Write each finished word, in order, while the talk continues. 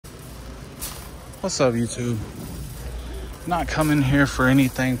What's up, YouTube? Not coming here for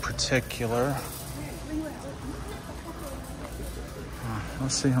anything particular.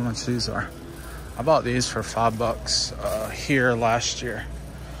 Let's see how much these are. I bought these for $5 here last year.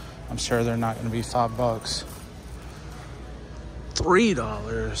 I'm sure they're not going to be $5.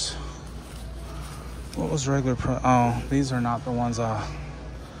 $3. What was regular price? Oh, these are not the ones I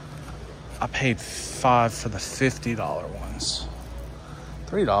paid $5 for the $50 ones.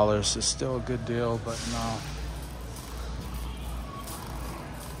 $3 is still a good deal, but no.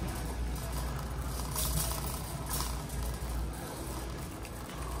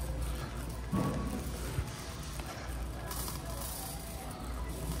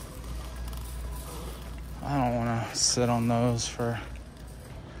 I don't want to sit on those for,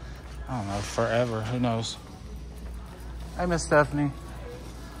 I don't know, forever. Who knows? Hey, Miss Stephanie.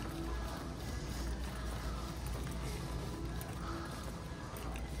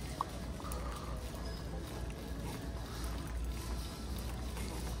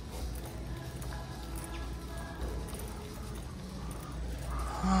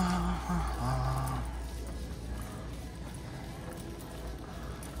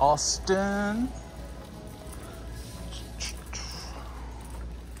 Austin.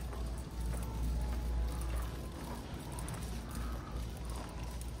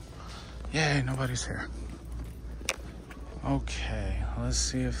 Yay, nobody's here. Okay, let's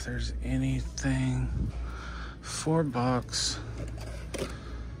see if there's anything. $4.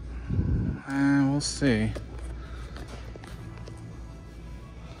 And we'll see.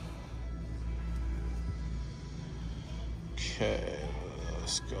 Okay,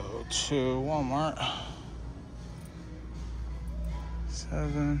 let's go to Walmart.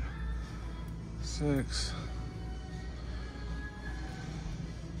 7, 6.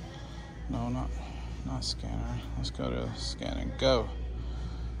 No, not scanner. Let's go to scan and go.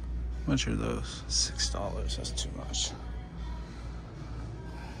 How much are those? $6. That's too much.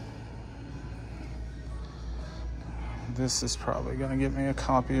 This is probably gonna get me a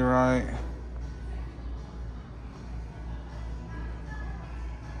copyright.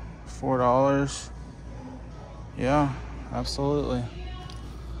 $4. Yeah, absolutely.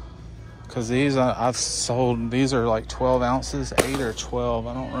 Because these I've sold, these are like 12 ounces, 8 or 12.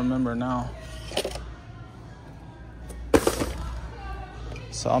 I don't remember now.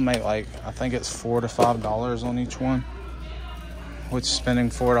 So I'll make like, I think it's $4 to $5 on each one. Which spending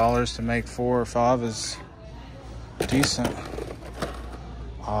 $4 to make 4 or 5 is decent.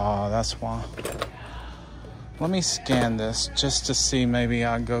 That's why. Let me scan this just to see, maybe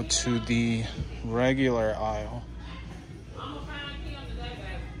I go to the regular aisle.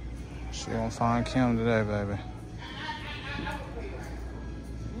 She gonna find Kim today, baby.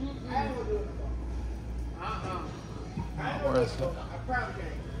 Not worth it.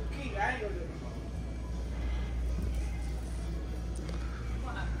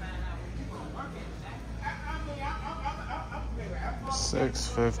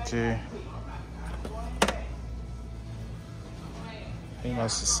 $6.50. He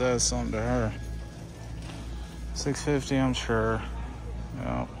must have said something to her. $6.50, I'm sure.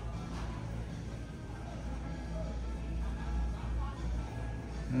 Yep.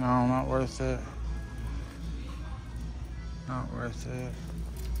 No, not worth it. Not worth it.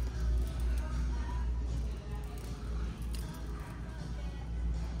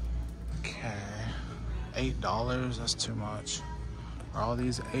 Okay. $8, that's too much. Are all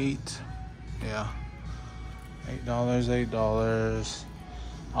these 8? Yeah. $8, $8.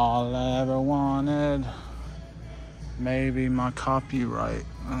 All I ever wanted. Maybe my copyright.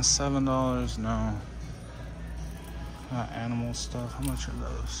 $7, no. Animal stuff. How much are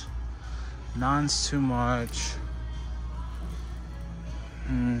those? 9's too much.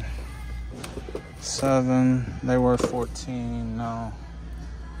 7. They were 14. No.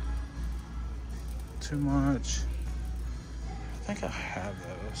 Too much. I think I have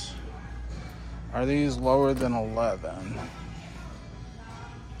those. Are these lower than 11?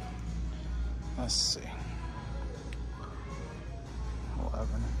 Let's see.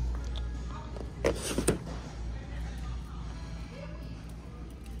 11.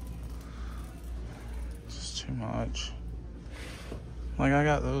 Too much. Like, I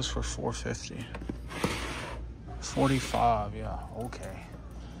got those for $4.50. 45, yeah, okay.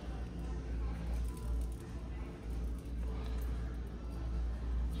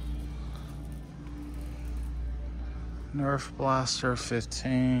 Nerf Blaster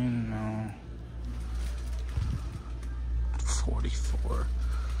 15, no. 44.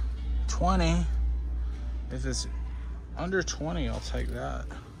 20. If it's under 20, I'll take that.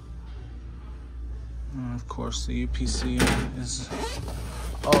 And of course, the UPC is,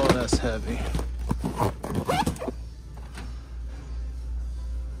 oh, that's heavy.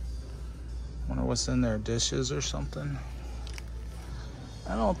 Wonder what's in their dishes or something.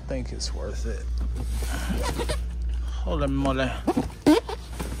 I don't think it's worth it. Holy moly.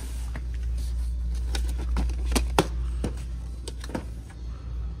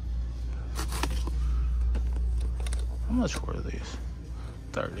 How much were these?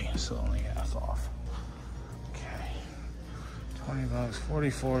 30, so only half off. Okay. 20 bucks.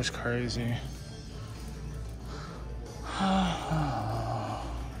 44 is crazy.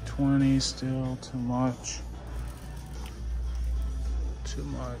 20 still too much. Too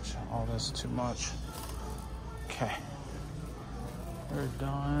much. All this too much. Okay. We're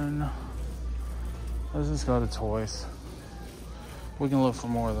done. Let's just go to toys. We can look for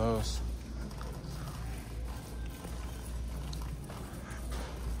more of those.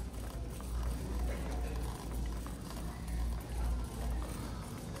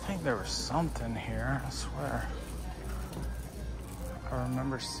 I think there was something here, I swear. I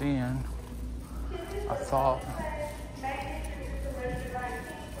remember seeing, I thought. I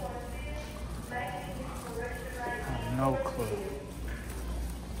have no clue.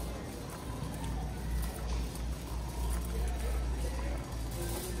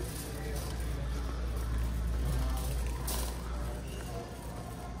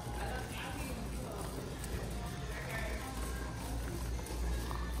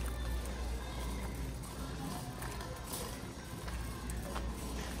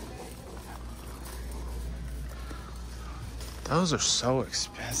 Those are so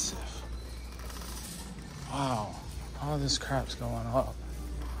expensive. Wow, all this crap's going up.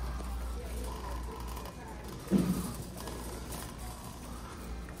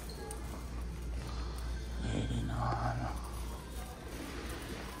 $89.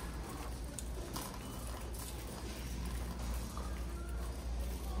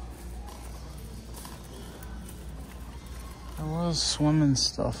 There was swimming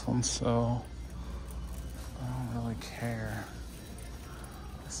stuff on sale. I don't really care.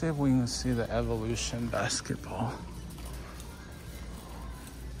 Let's see if we can see the Evolution basketball.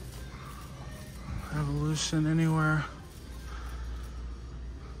 Evolution anywhere?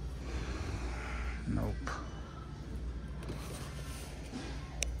 Nope.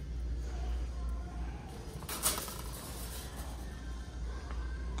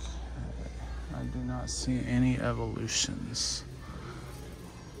 Okay. I do not see any Evolutions.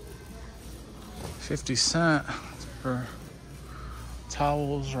 50 cents for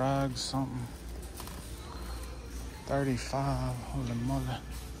towels, rags, something. 35. Holy moly.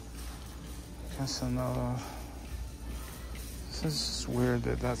 Guess another. This is just weird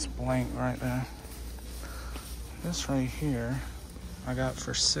that that's blank right there. This right here, I got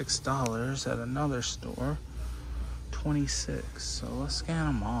for $6 at another store. 26. So let's scan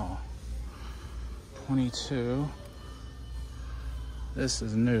them all. 22. This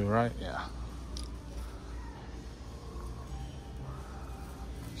is new, right? Yeah.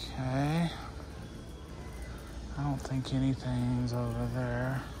 Okay. I don't think anything's over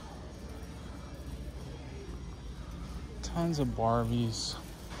there. Tons of Barbies.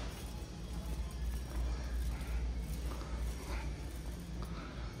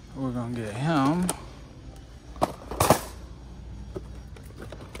 We're gonna get him.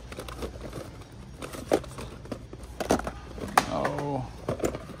 Oh,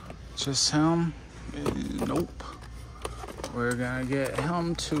 just him? Nope. We're gonna get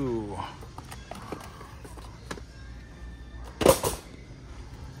him too.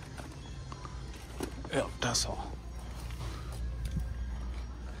 Yep, that's all.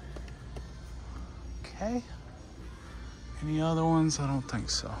 Okay. Any other ones? I don't think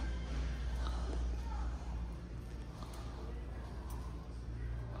so.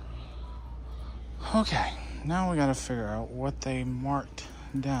 Okay, now we gotta figure out what they marked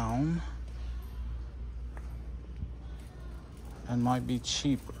down and might be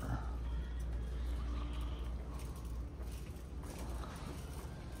cheaper.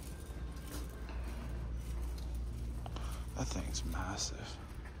 That thing's massive.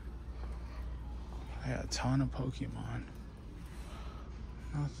 I got a ton of Pokemon.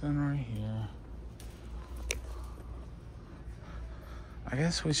 Nothing right here. I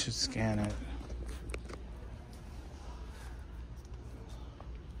guess we should scan it.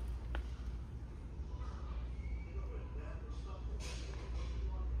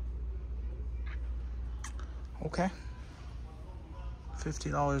 Okay.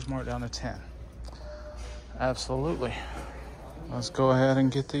 $50 marked down to 10. Absolutely. Let's go ahead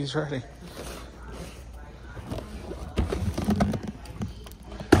and get these ready.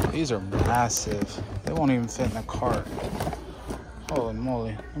 These are massive. They won't even fit in a cart. Holy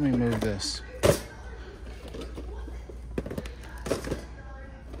moly. Let me move this.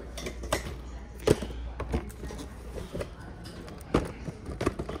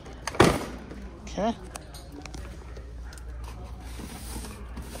 Okay.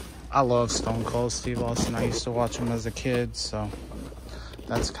 I love Stone Cold Steve Austin. I used to watch him as a kid, so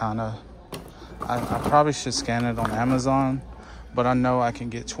that's kind of... I probably should scan it on Amazon, but I know I can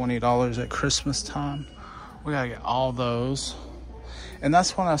get $20 at Christmas time. We gotta get all those. And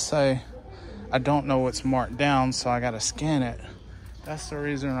that's when I say I don't know what's marked down, so I gotta scan it. That's the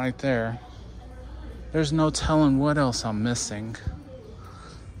reason right there. There's no telling what else I'm missing.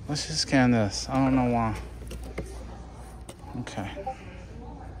 Let's just scan this. I don't know why. Okay.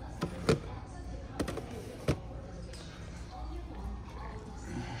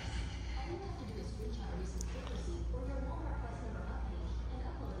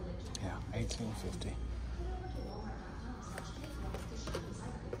 Yeah, 1850.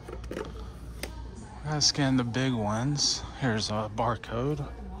 I gotta scan the big ones. Here's a barcode.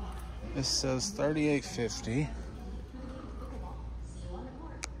 This says 38.50.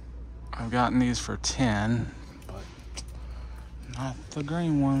 I've gotten these for 10, but not the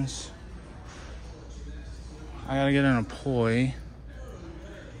green ones. I gotta get an employee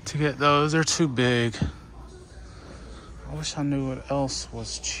to get those. They're too big. I wish I knew what else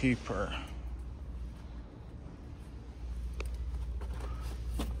was cheaper.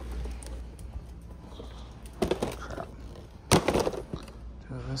 Crap.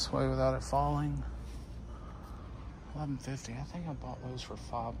 Do it this way without it falling. $11.50. I think I bought those for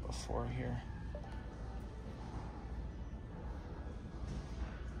 $5 before here.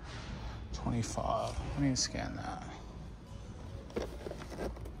 25. Let me scan that.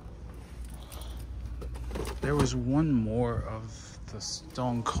 There was one more of the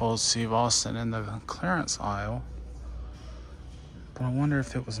Stone Cold Steve Austin in the clearance aisle, but I wonder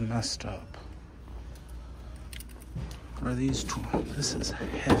if it was messed up. Are these? This is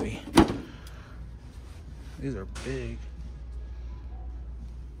heavy. These are big.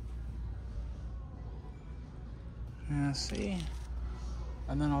 Yeah, see?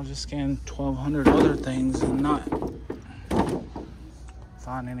 And then I'll just scan 1,200 other things and not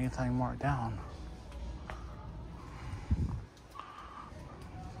find anything marked down.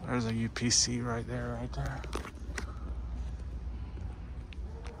 There's a UPC right there.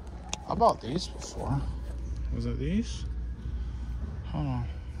 I bought these before. Was it these? Hold on.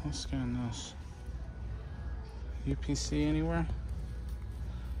 Let's scan this. UPC anywhere?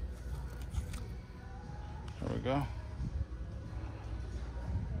 There we go.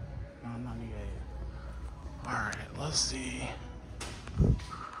 998. All right, let's see.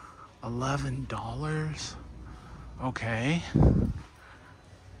 $11. Okay.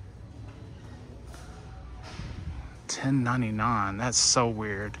 $10.99. That's so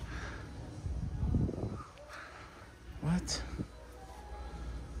weird. What?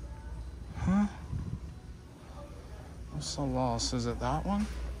 Huh? I'm so lost. Is it that one?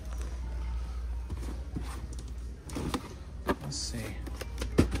 Let's see.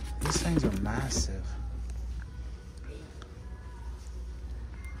 These things are massive.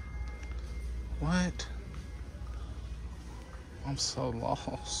 What? I'm so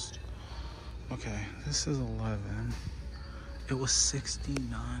lost. Okay, this is 11. It was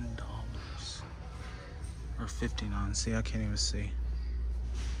 $69 or 59. See, I can't even see.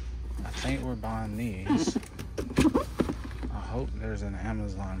 I think we're buying these. I hope there's an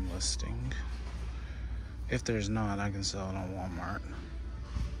Amazon listing. If there's not, I can sell it on Walmart.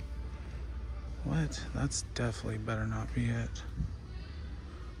 What? That's definitely better not be it.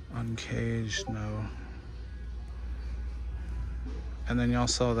 Uncaged, no. And then y'all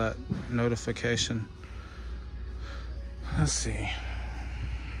saw that notification. Let's see.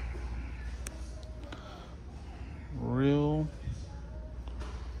 Real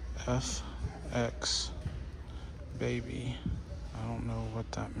FX baby. I don't know what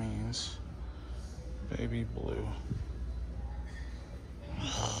that means. Baby blue.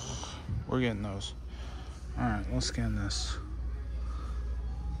 We're getting those. Alright, let's scan this.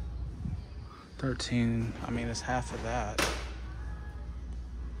 13. I mean, it's half of that.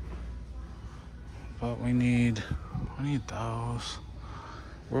 But we need those.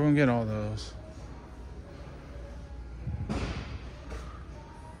 We're gonna get all those.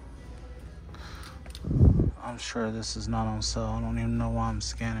 I'm sure this is not on sale. I don't even know why I'm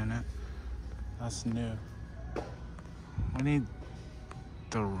scanning it. That's new. I need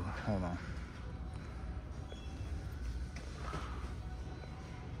the, hold on.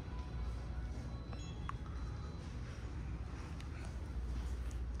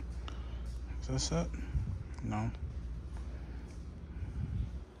 Is this it? No.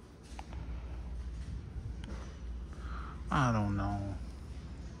 I don't know.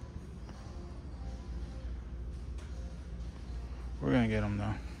 We're gonna get them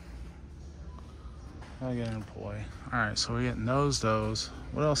though. I get an employee. All right, so we're getting those.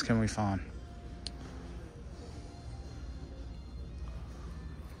 What else can we find?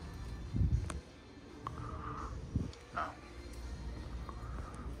 No.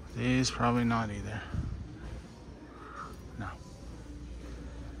 These probably not either. No.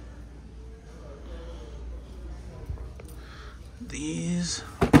 These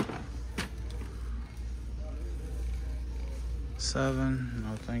 7.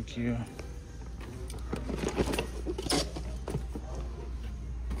 No, thank you.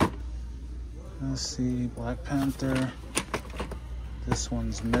 Let's see, Black Panther. This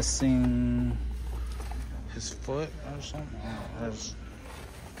one's missing his foot or something. Oh,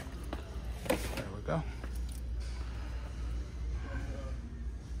 there we go.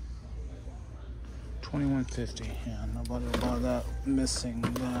 $21.50. Yeah, nobody will buy that. Missing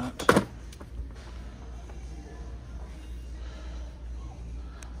that.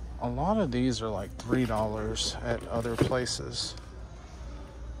 A lot of these are like $3 at other places.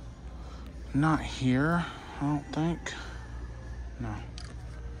 Not here, I don't think. No.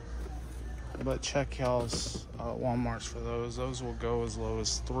 But check y'all's Walmarts for those. Those will go as low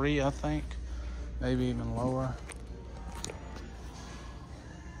as $3, I think. Maybe even lower.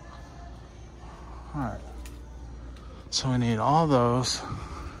 Alright. So we need all those.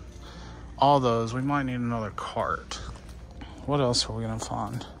 All those. We might need another cart. What else are we gonna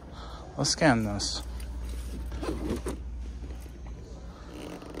find? Let's scan this.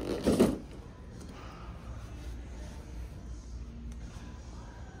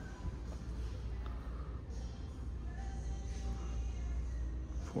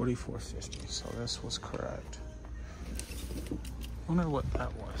 $44.50. So this was correct. Wonder what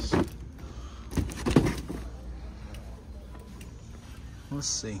that was. Let's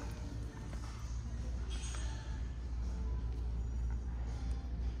see.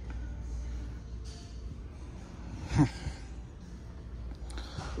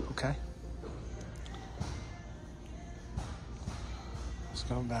 Okay. Let's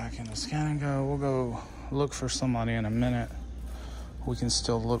go back into Scan and Go. We'll go look for somebody in a minute. We can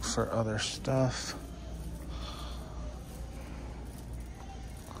still look for other stuff.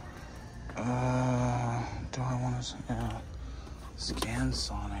 Do I want to? Yeah. Scan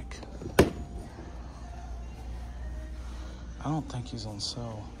Sonic. I don't think he's on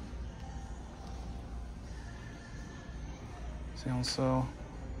sale. Is he on sale?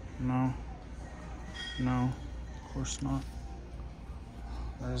 No. No, of course not.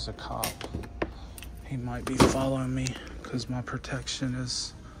 There's a cop. He might be following me because my protection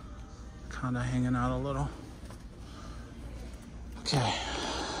is kind of hanging out a little. Okay.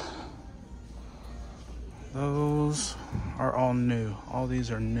 Those are all new. All these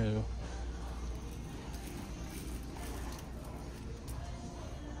are new.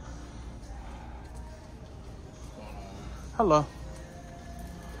 Hello.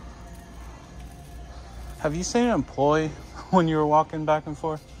 Have you seen an employee when you were walking back and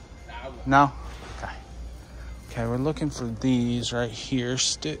forth? No? Okay. Okay, we're looking for these right here.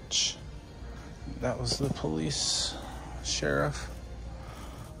 Stitch. That was the police sheriff.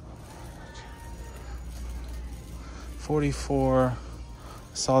 44.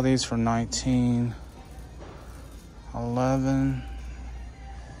 Saw these for 19. 11.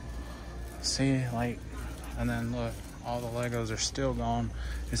 See, like, and then look, all the Legos are still gone.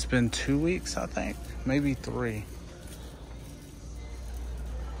 It's been 2 weeks, I think, maybe 3.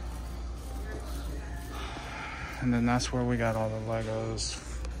 And then that's where we got all the Legos.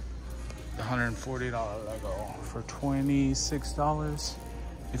 The $140 Lego for $26.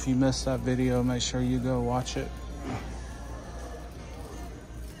 If you missed that video, make sure you go watch it.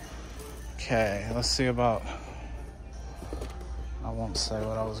 Okay, let's see about, I won't say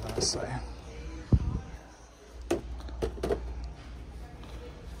what I was gonna say.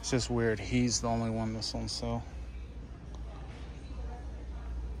 It's just weird, he's the only one that's on sale.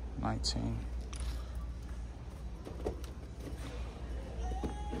 19.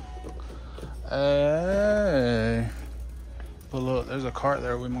 Hey. But look, there's a cart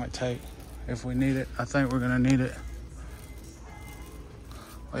there we might take if we need it. I think we're gonna need it.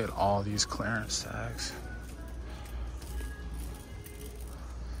 Look at all these clearance tags.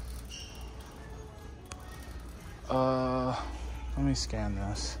 Let me scan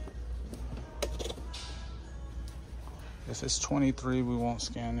this. If it's 23, we won't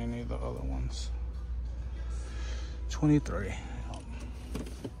scan any of the other ones. 23.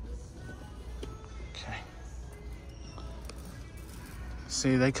 Okay.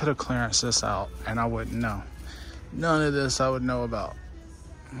 See, they could have clearanced this out and I wouldn't know. None of this I would know about.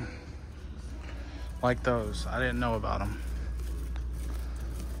 Like those, I didn't know about them.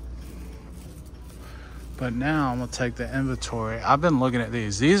 But now I'm gonna take the inventory. I've been looking at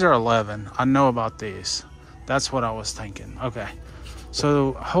these. These are 11. I know about these. That's what I was thinking. Okay.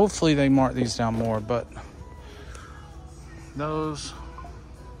 So hopefully they mark these down more, but those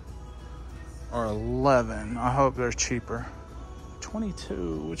are 11. I hope they're cheaper.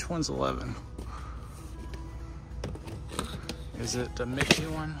 22. Which one's 11? Is it the Mickey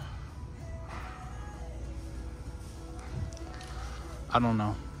one? I don't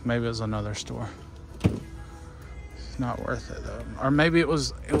know. Maybe it was another store. It's not worth it though. Or maybe it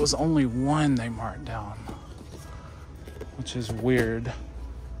was only one they marked down, which is weird.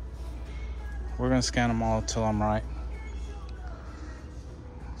 We're gonna scan them all till I'm right.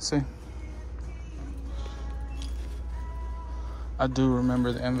 See? I do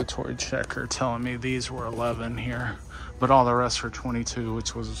remember the inventory checker telling me these were 11 here, but all the rest were 22,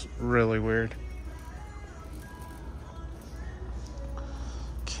 which was really weird.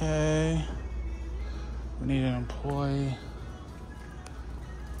 Okay, we need an employee.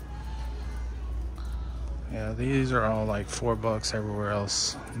 Yeah, these are all like $4 everywhere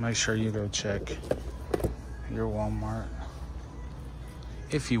else. Make sure you go check your Walmart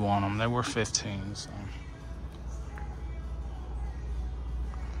if you want them. They were 15, so.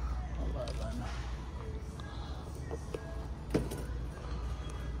 11.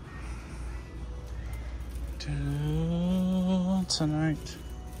 Tonight.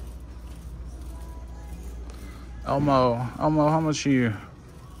 Elmo, how much are you?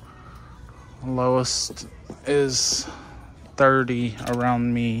 Lowest is 30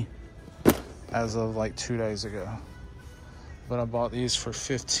 around me as of like 2 days ago. But I bought these for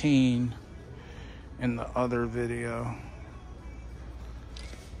 15 in the other video.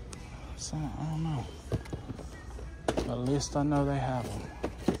 So I don't know. But at least I know they have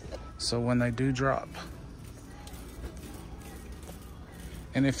them. So when they do drop.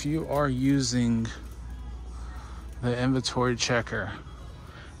 And if you are using the inventory checker,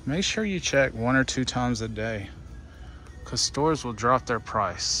 make sure you check 1 or 2 times a day, because stores will drop their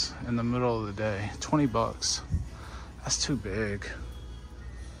price in the middle of the day. 20 bucks. That's too big.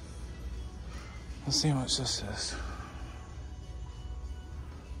 Let's see how much this is.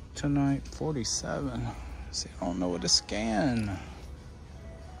 Tonight, 47. See, I don't know what to scan.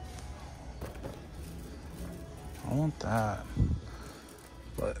 I want that.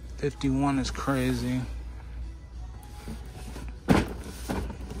 But 51 is crazy.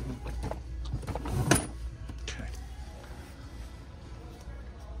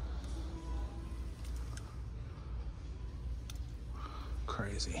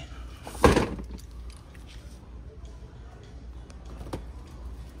 Crazy.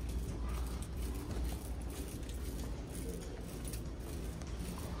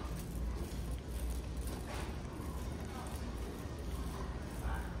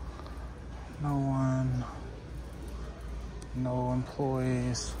 No one, no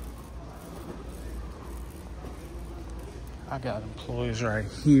employees. I got employees right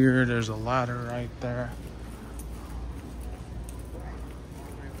here. There's a ladder right there.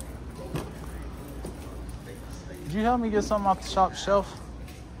 Could you help me get something off the shop shelf?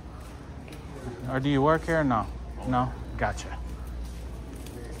 Or do you work here? No. No? Gotcha.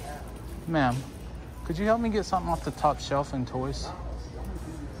 Ma'am, could you help me get something off the top shelf in toys?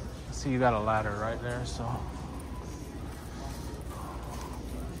 I see you got a ladder right there, so.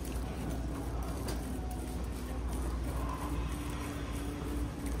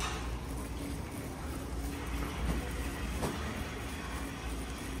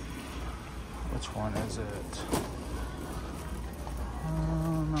 Which one is it?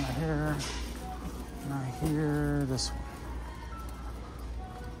 Not here. Not here. This one.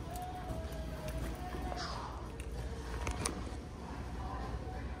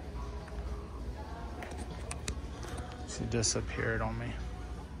 She disappeared on me.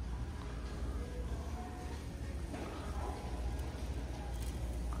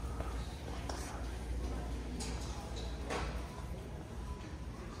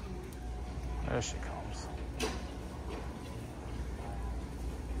 There she comes.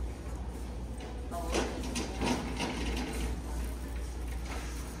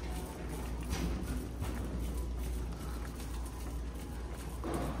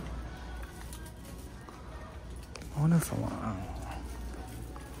 I wonder if I want, I don't know.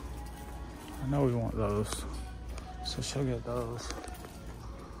 I know we want those, so she'll get those.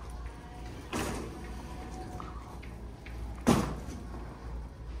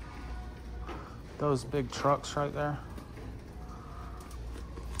 Those big trucks right there.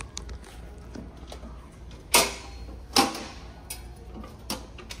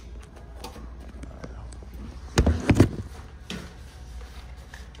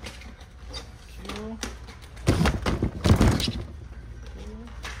 Thank you.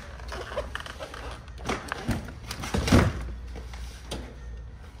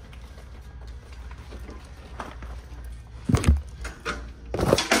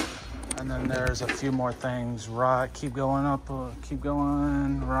 there's a few more things. Right, keep going up, keep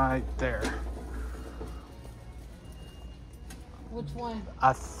going right there. Which one?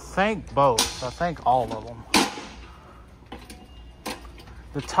 I think both. I think all of them.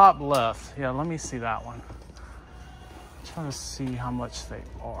 The top left. Yeah, let me see that one. I'm trying to see how much they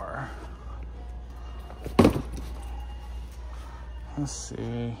are. Let's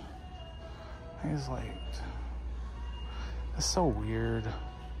see. It's like, that's so weird.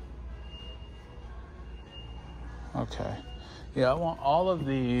 Okay. Yeah, I want all of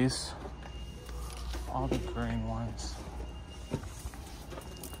these. All the green ones.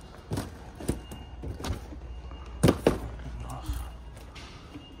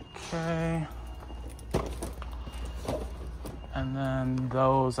 Okay. And then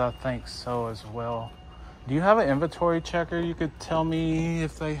those, I think so as well. Do you have an inventory checker? You could tell me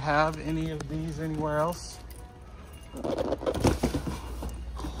if they have any of these anywhere else.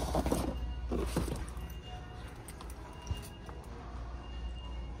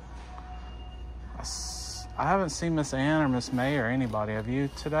 I haven't seen Miss Ann or Miss May or anybody. Have you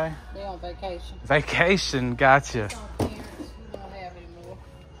today? They're on vacation. Vacation, gotcha. It's on clearance. We don't have any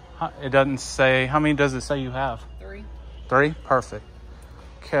more. It doesn't say, how many does it say you have? 3. 3? Perfect.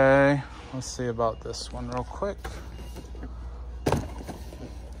 Okay, let's see about this one real quick.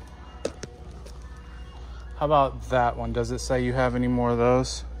 How about that one? Does it say you have any more of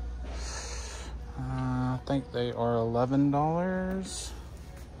those? I think they are $11.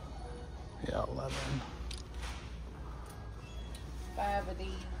 Yeah, 11. 5 of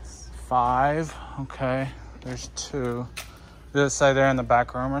these. 5, okay. There's 2. Does it say they're in the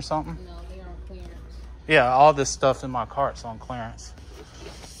back room or something? No, they're on clearance. Yeah, all this stuff in my cart's on clearance.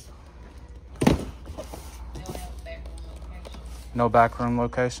 They don't have a back room location. No back room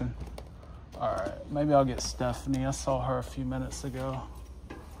location? All right, maybe I'll get Stephanie. I saw her a few minutes ago.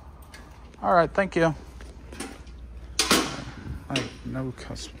 All right, thank you. Like, no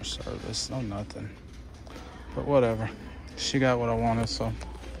customer service, no nothing. But whatever. She got what I wanted, so.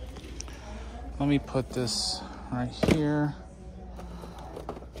 Let me put this right here.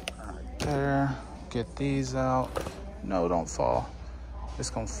 Right there. Get these out. No, don't fall. It's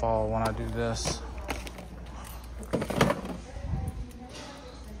gonna fall when I do this.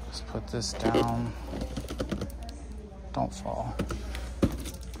 Let's put this down. Don't fall.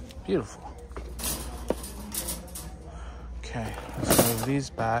 Beautiful. Okay, let's move these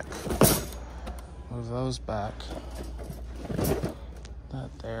back. Move those back. That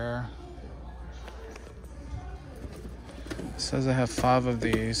there. It says I have 5 of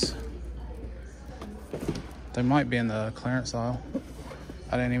these. They might be in the clearance aisle.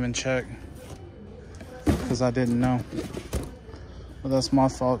 I didn't even check because I didn't know. But that's my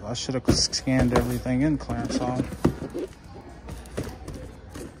fault. I should have scanned everything in clearance aisle.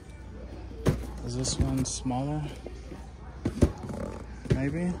 Is this one smaller?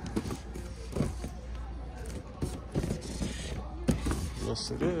 Maybe?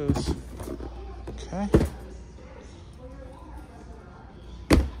 Yes, it is. Okay.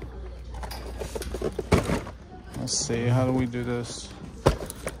 Let's see, how do we do this?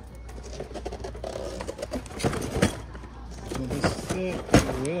 Will this fit?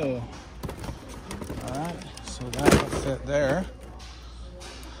 It will. Alright, so that will fit there.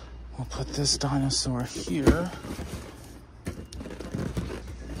 We'll put this dinosaur here.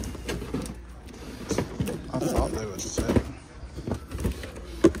 I thought they would fit.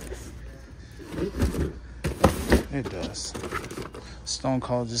 It does. Stone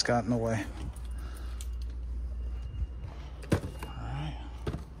Cold just got in the way. Alright.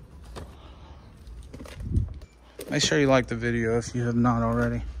 Make sure you like the video if you have not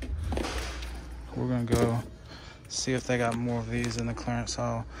already. We're gonna go see if they got more of these in the clearance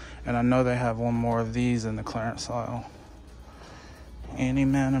aisle. And I know they have one more of these in the clearance aisle. Any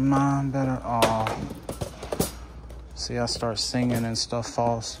man of mine better. Oh. See, I start singing and stuff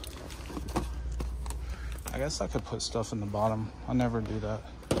falls. I guess I could put stuff in the bottom. I never do that.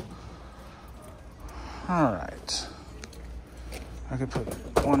 All right. I could put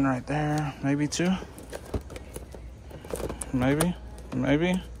 1 right there, maybe 2. Maybe.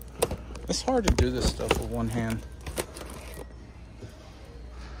 It's hard to do this stuff with 1 hand.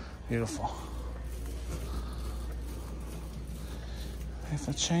 Beautiful. If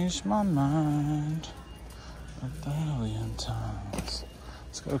I changed my mind 1,000,000 times.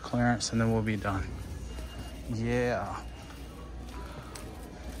 Let's go clearance and then we'll be done. Yeah.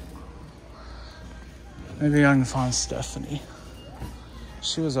 Maybe I can find Stephanie.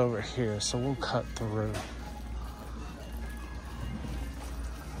 She was over here, so we'll cut through.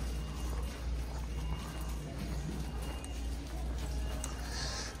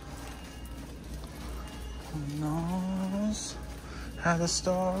 how the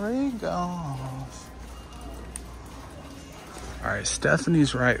story goes. All right,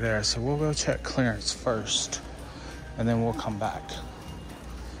 Stephanie's right there, so we'll go check clearance first, and then we'll come back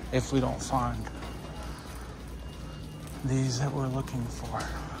if we don't find these that we're looking for.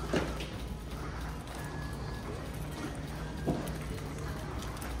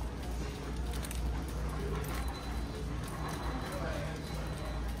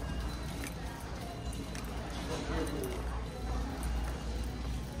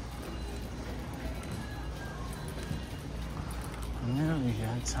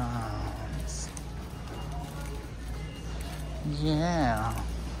 Million times. Yeah.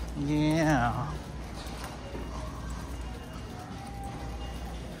 Yeah.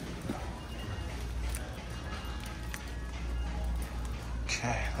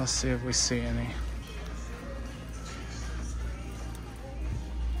 Okay, let's see if we see any.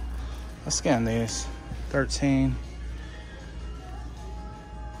 Let's scan these. 13.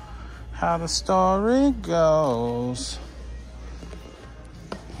 How the story goes.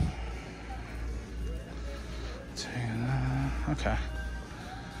 Okay.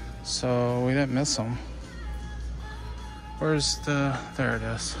 So we didn't miss them. Where's the... There it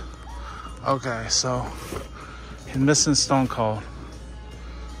is. Okay, so he's missing Stone Cold.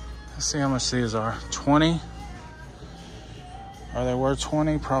 Let's see how much these are. 20? Are they worth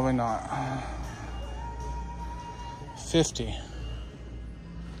 20? Probably not. 50.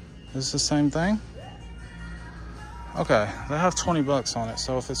 Is this the same thing? Okay, they have 20 bucks on it,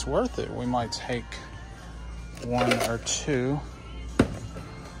 so if it's worth it, we might take one or two.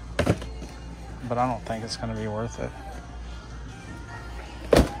 But I don't think it's gonna be worth it.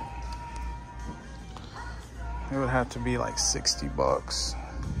 It would have to be like 60 bucks.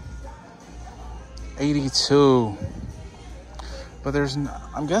 82. But there's no,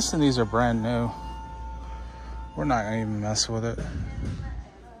 I'm guessing these are brand new. We're not gonna even mess with it.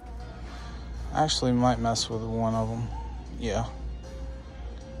 Actually might mess with one of them. Yeah.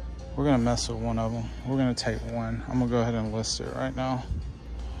 We're gonna mess with one of them. We're gonna take one. I'm gonna go ahead and list it right now.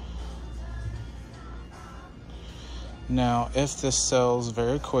 Now, if this sells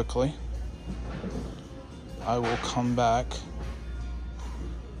very quickly, I will come back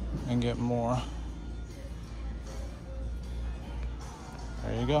and get more.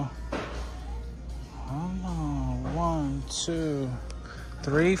 There you go. Oh no, 1, 2,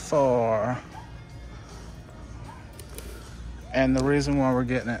 3, 4. And the reason why we're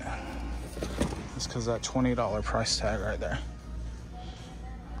getting it is because that $20 price tag right there.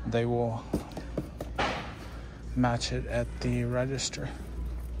 They will match it at the register.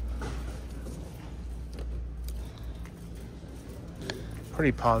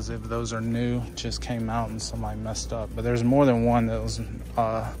 Pretty positive those are new, just came out and somebody messed up. But there's more than one that was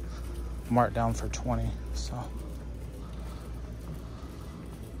marked down for 20, so.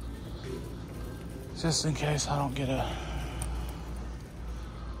 Just in case I don't get a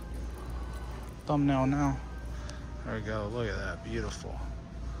thumbnail now. There we go, look at that, beautiful.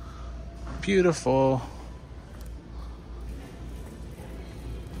 Beautiful.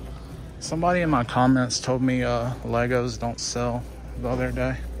 Somebody in my comments told me Legos don't sell the other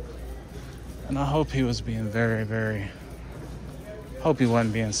day. And I hope he was being hope he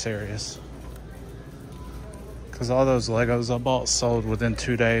wasn't being serious. Because all those Legos I bought sold within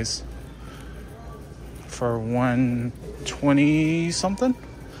 2 days for $120 something.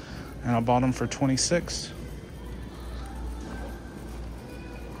 And I bought them for $26.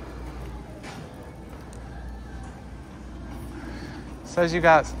 Says you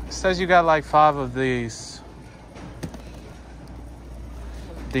got like 5 of these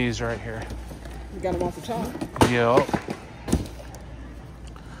right here. You got them off the top? Yep.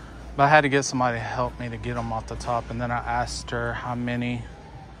 But I had to get somebody to help me to get them off the top, and then I asked her how many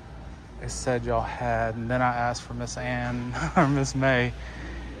they said y'all had, and then I asked for Miss Ann or Miss May,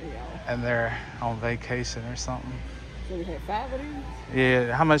 and they're on vacation or something. So we had 5 of these?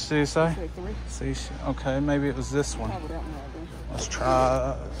 Yeah, how much did you say? 3. See, okay, maybe it was this one. Probably that one right there. Let's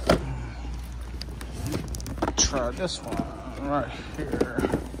try this one right here.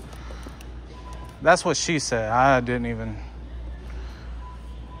 That's what she said. I didn't even.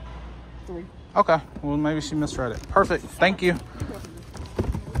 3. Okay, well maybe she misread it. Perfect, thank you.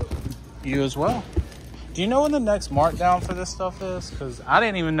 You as well. Do you know when the next markdown for this stuff is? Because I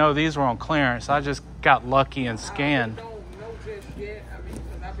didn't even know these were on clearance. I just got lucky and scanned. I don't know just yet. I mean,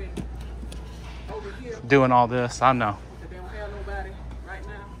 because I've been over here. Doing all this, I know. They don't have nobody right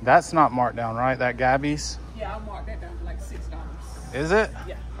now. That's not marked down, right? That Gabby's? Yeah, I marked that down for like $6. Is it?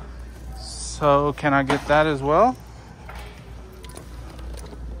 Yeah. So can I get that as well?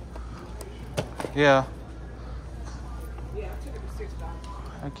 Yeah. Yeah, I took it for $6.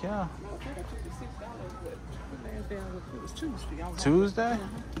 Heck yeah. No, I think I took the $6, but the last day it was Tuesday. I was Tuesday?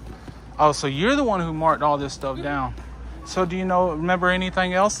 Oh, so you're the one who marked all this stuff down. So do you remember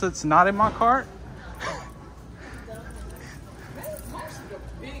anything else that's not in my cart? Most of the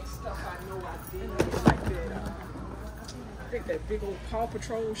big stuff I know I did. Like that, I think that big old Paw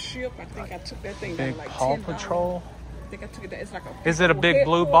Patrol ship. I think I took that thing Big down like Paw $10. Patrol? I think I took it down. It's like a Is it a big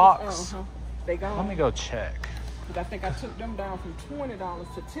blue box? They gone. Let me go check. But I think I took them down from $20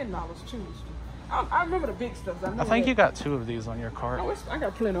 to $10 Tuesday. I remember the big stuff. I think you got 2 of these on your cart. Oh, I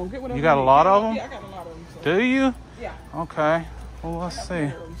got plenty of them. Get whatever You got a need. lot of them? Yeah, I got a lot of them. So. Do you? Yeah. Okay. Well, let's see.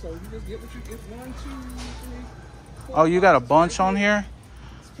 So you just get what you get. 1, 2, 3, 4. Oh, you got a bunch on here?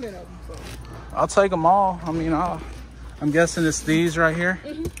 It's plenty of them. So. I'll take them all. I mean, I'm guessing it's these right here.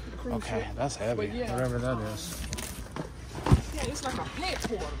 Okay, Ship. that's heavy. But yeah. Whatever that is. Yeah, it's like a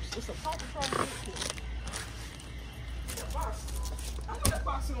headquarters. It's a Paw Patrol headquarters. I know that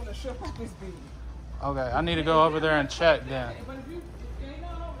box is on the shelf like this big. Okay, I need to go over there and check then. But if you ain't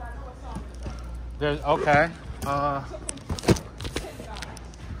none over there, I know it's on There's okay.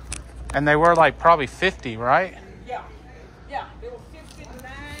 And they were like probably 50, right? Yeah. Yeah. They were 59,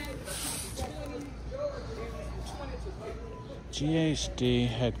 20, 20 to GHD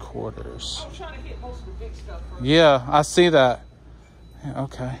headquarters. I'm trying to hit most of the big stuff first. Yeah, I see that. Yeah,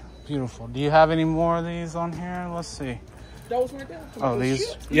 okay, beautiful. Do you have any more of these on here? Let's see. Those right there? Oh, these?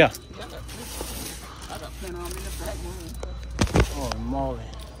 Shit. Yeah. I got plenty on me in the back room. Oh, moly.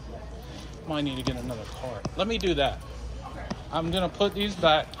 Might need to get another cart. Let me do that. I'm going to put these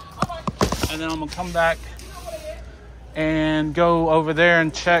back, and then I'm going to come back and go over there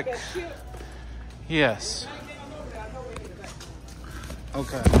and check. Yes.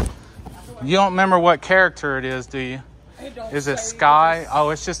 Okay. You don't remember what character it is, do you? Is it Sky?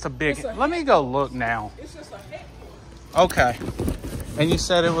 Oh, it's just a big... Let me go look now. It's just a head. Okay. And you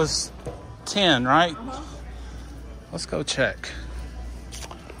said it was 10, right? Let's go check.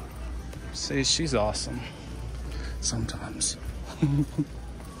 See, she's awesome. Sometimes.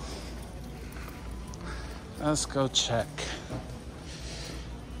 Let's go check.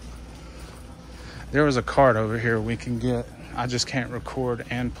 There was a cart over here we can get. I just can't record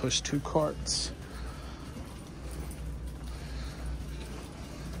and push 2 carts.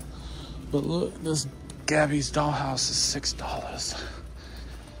 But look, this Gabby's dollhouse is $6.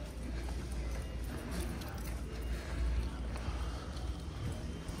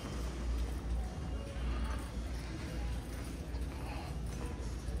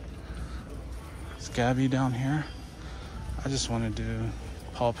 It's Gabby down here. I just want to do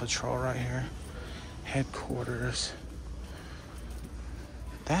Paw Patrol right here. Headquarters.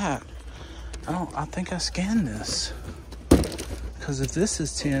 That, I think I scanned this. Because if this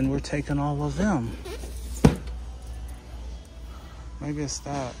is 10, we're taking all of them. Maybe it's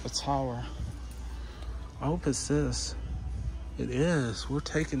that, the tower. I hope it's this. It is. We're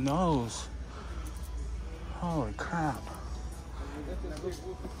taking those. Holy crap.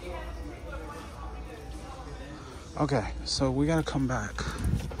 Okay, so we gotta come back.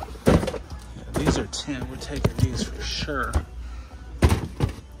 Yeah, these are 10. We're taking these for sure.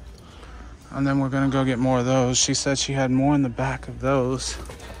 And then we're gonna go get more of those. She said she had more in the back of those.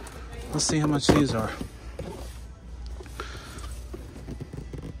 Let's see how much these are.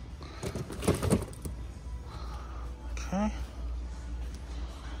 Okay.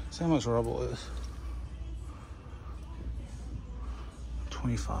 See how much rubble is.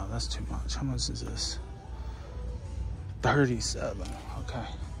 25, that's too much. How much is this? 37, okay.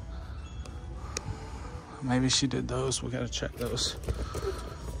 Maybe she did those, we gotta check those.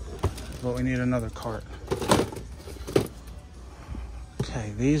 But we need another cart.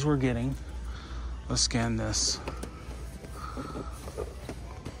 Okay, these we're getting. Let's scan this.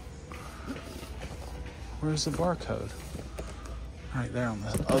 Where's the barcode? Right there on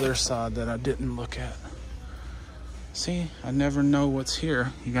the other side that I didn't look at. See, I never know what's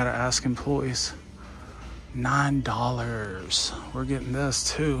here. You gotta ask employees. $9. We're getting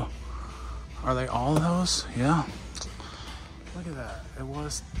this too. Are they all those? Yeah. Look at that. It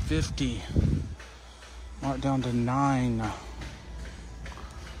was 50. Marked down to 9.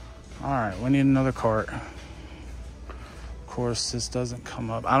 Alright, we need another cart. Of course, this doesn't come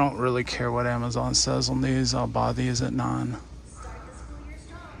up. I don't really care what Amazon says on these. I'll buy these at 9.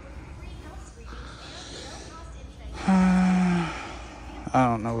 I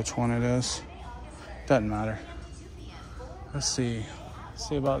don't know which one it is. Doesn't matter. Let's see.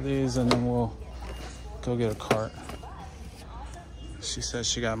 See about these and then we'll go get a cart. She says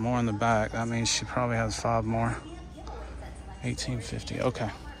she got more in the back. That means she probably has 5 more. $18.50. Okay.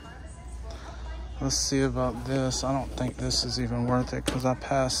 Let's see about this. I don't think this is even worth it because I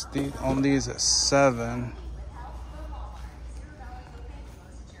passed on these at 7.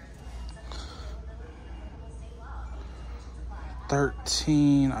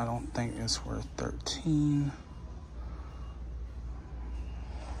 $13. I don't think it's worth 13.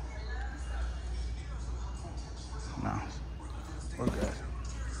 No, we're good.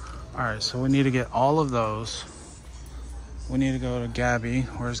 All right, so we need to get all of those. We need to go to Gabby.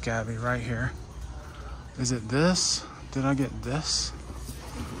 Where's Gabby? Right here. Is it this? Did I get this?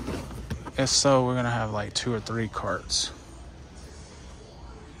 If so, we're gonna have like 2 or 3 carts.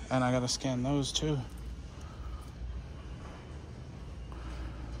 And I gotta scan those too.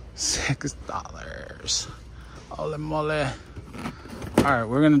 $6. Holy moly. All right,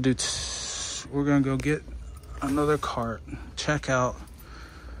 we're gonna do, we're gonna go get another cart, check out,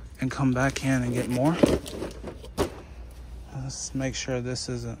 and come back in and get more. Let's make sure this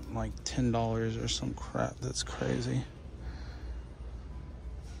isn't like $10 or some crap that's crazy.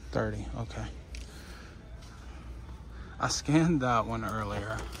 30, okay. I scanned that one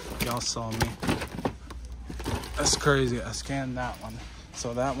earlier. Y'all saw me. That's crazy. I scanned that one.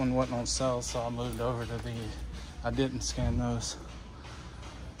 So that one wasn't on sale, so I moved over to these. I didn't scan those.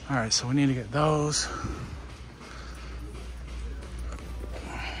 All right, so we need to get those.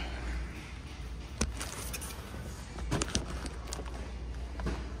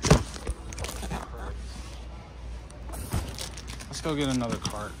 Let's go get another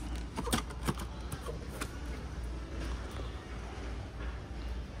cart.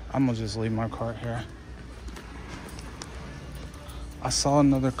 I'm gonna just leave my cart here. I saw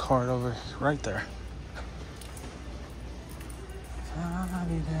another cart over right there.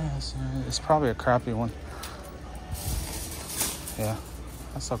 It's probably a crappy one. Yeah,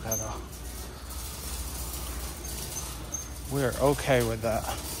 that's okay though. We're okay with that.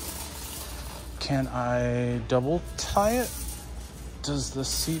 Can I double tie it? Does the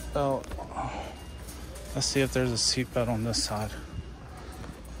seatbelt... Let's see if there's a seatbelt on this side.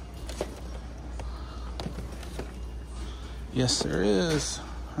 Yes, there is.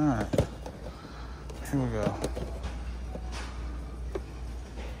 All right. Here we go.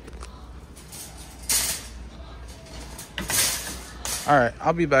 All right,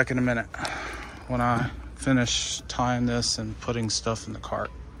 I'll be back in a minute when I finish tying this and putting stuff in the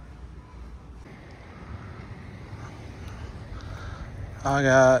cart. I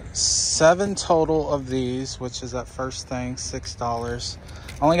got 7 total of these, which is that first thing, $6.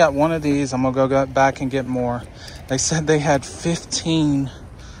 I only got 1 of these. I'm gonna go back and get more. They said they had 15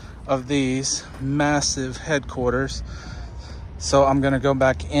 of these massive headquarters. So I'm gonna go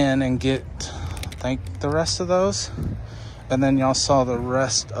back in and get, I think, the rest of those. And then y'all saw the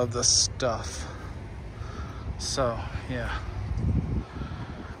rest of the stuff. So, yeah.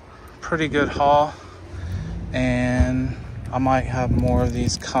 Pretty good haul. And I might have more of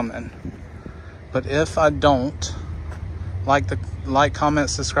these coming. But if I don't, like, comment,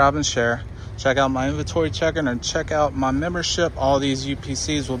 subscribe, and share. Check out my inventory checker and check out my membership. All these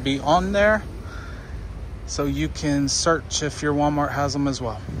UPCs will be on there. So you can search if your Walmart has them as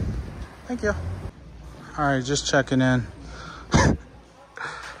well. Thank you. All right, just checking in.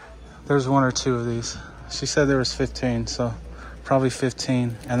 There's 1 or 2 of these. She said there was 15, so probably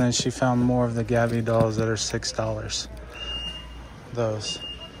 15. And then she found more of the Gabby dolls that are $6. Those.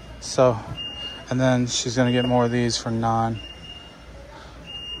 So, and then she's gonna get more of these for $9.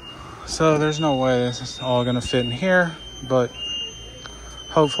 So there's no way this is all gonna fit in here, but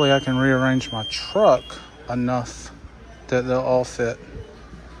hopefully I can rearrange my truck enough that they'll all fit.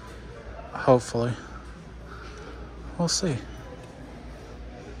 Hopefully. We'll see.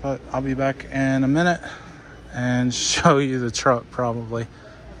 But I'll be back in a minute and show you the truck probably.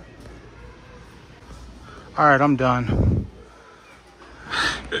 All right, I'm done.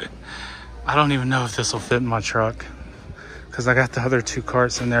 I don't even know if this will fit in my truck because I got the other 2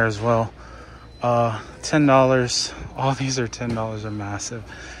 carts in there as well. $10. All these are $10. Are massive.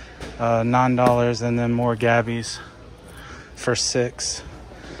 $9 and then more Gabbies for $6.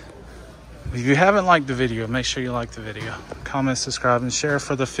 If you haven't liked the video, make sure you like the video. Comment, subscribe, and share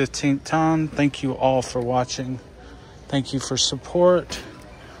for the 15th time. Thank you all for watching. Thank you for support.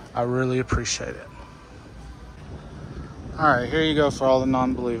 I really appreciate it. All right, here you go for all the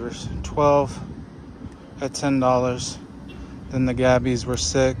non-believers. 12 at $10. Then the Gabbies were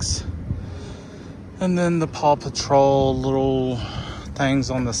 6. And then the Paw Patrol little things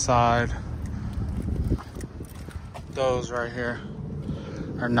on the side. Those right here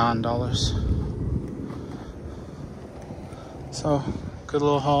are $9. So, good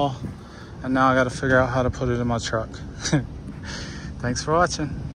little haul. And now I got to figure out how to put it in my truck. Thanks for watching.